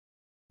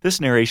This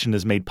narration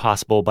is made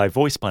possible by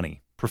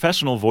VoiceBunny,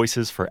 professional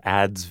voices for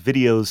ads,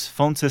 videos,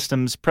 phone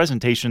systems,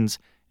 presentations,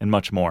 and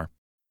much more.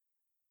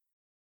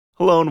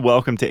 Hello and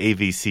welcome to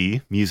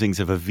AVC,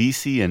 Musings of a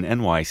VC in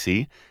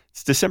NYC.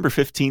 It's December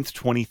 15th,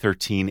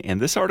 2013,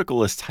 and this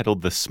article is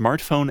titled The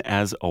Smartphone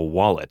as a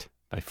Wallet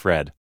by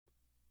Fred.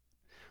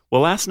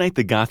 Well, last night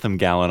the Gotham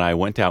gal and I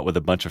went out with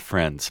a bunch of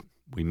friends.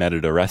 We met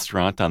at a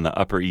restaurant on the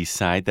Upper East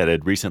Side that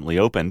had recently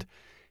opened.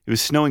 It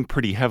was snowing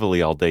pretty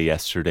heavily all day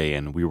yesterday,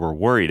 and we were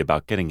worried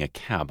about getting a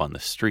cab on the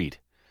street.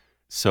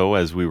 So,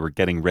 as we were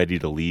getting ready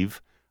to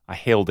leave, I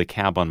hailed a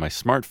cab on my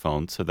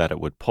smartphone so that it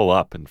would pull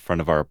up in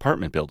front of our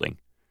apartment building.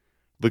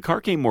 The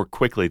car came more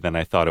quickly than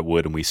I thought it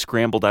would, and we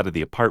scrambled out of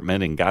the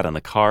apartment and got in the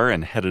car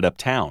and headed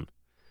uptown.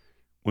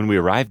 When we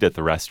arrived at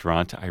the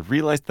restaurant, I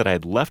realized that I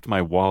had left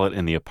my wallet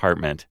in the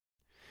apartment.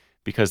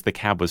 Because the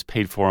cab was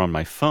paid for on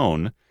my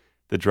phone,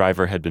 the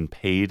driver had been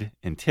paid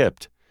and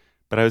tipped,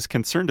 but I was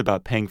concerned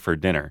about paying for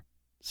dinner,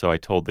 so I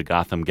told the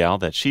Gotham gal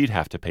that she'd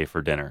have to pay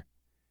for dinner.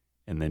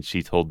 And then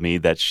she told me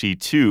that she,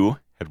 too,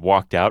 had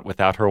walked out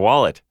without her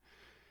wallet.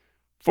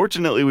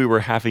 Fortunately, we were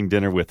having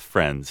dinner with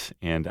friends,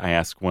 and I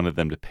asked one of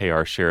them to pay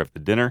our share of the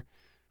dinner,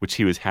 which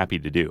he was happy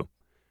to do.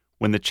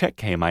 When the check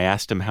came, I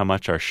asked him how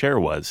much our share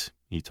was.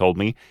 He told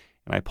me,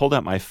 and I pulled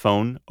out my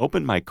phone,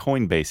 opened my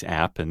Coinbase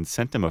app, and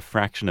sent him a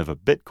fraction of a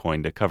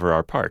Bitcoin to cover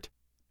our part.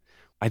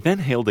 I then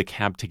hailed a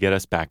cab to get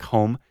us back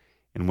home,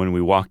 and when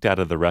we walked out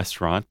of the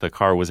restaurant, the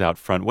car was out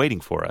front waiting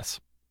for us.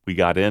 We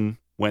got in,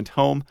 went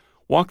home,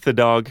 walked the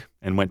dog,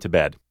 and went to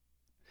bed.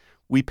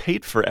 We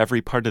paid for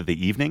every part of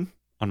the evening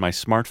on my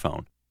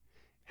smartphone.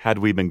 Had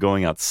we been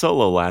going out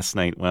solo last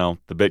night, well,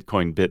 the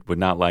Bitcoin bit would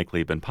not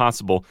likely have been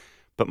possible,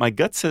 but my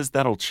gut says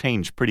that'll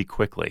change pretty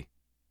quickly.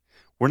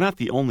 We're not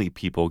the only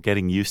people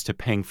getting used to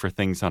paying for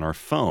things on our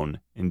phone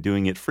and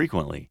doing it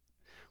frequently.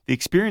 The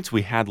experience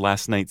we had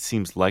last night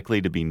seems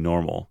likely to be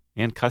normal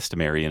and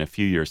customary in a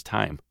few years'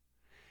 time.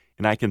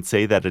 And I can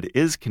say that it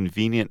is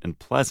convenient and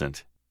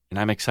pleasant, and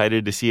I'm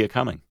excited to see it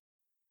coming.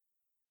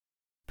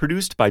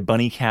 Produced by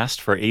BunnyCast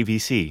for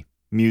AVC,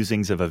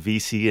 Musings of a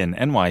VC in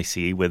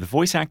NYC with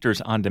voice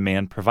actors on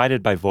demand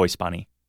provided by VoiceBunny.